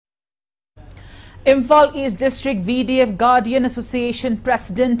Imphal East District VDF Guardian Association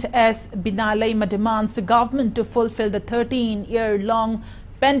President S. Binalaima demands the government to fulfill the 13-year-long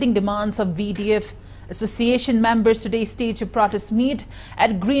pending demands of VDF. Association members today staged a protest meet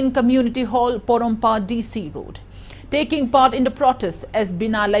at Green Community Hall, Porompa, DC Road. Taking part in the protest, S.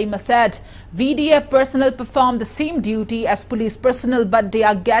 Binalaima said, VDF personnel perform the same duty as police personnel, but they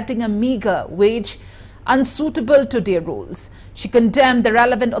are getting a meager wage unsuitable to their roles. She condemned the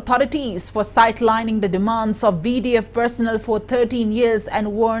relevant authorities for sidelining the demands of VDF personnel for 13 years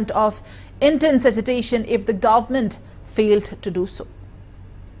and warned of intense agitation if the government failed to do so.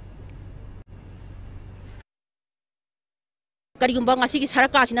 Karigumba ngasi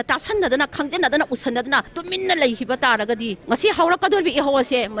sarkar sina tasanadana khangjanadana usanadana tuminna leihiba taragadi ngasi haurakador bi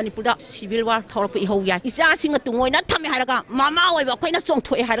ihawase Manipurda civil war thorpa ihawya isa singa tungoina thame haraga mama oiba khoina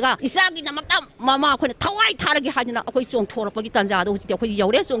chongthoi haraga isa gi namakta mama khoina thawai tharagi hajina akhoi chongthorapagi tanja do hiti akhoi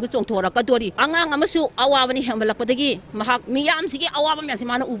yaure chongthoraka angang amasu awabani hemalakpadagi mahak miyam sigi awaba myasi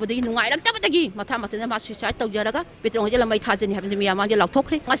mana ubadagi nungailaktabadagi matha matana ma suicide tawjaraga petrong jela mai thajani habni miyama je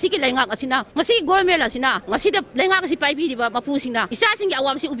lakthokre ngasi gi lenga asina ngasi government asina ngasi de lenga ngasi paibi diba Isa singi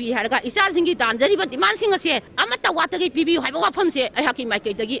awam si ubi haraga isa singi danjari ba diman singa se amata watagi pibi haiba wafam se ai haki mai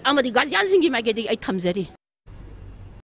kai dagi amadi gajian singi mai kai dagi ai thamjari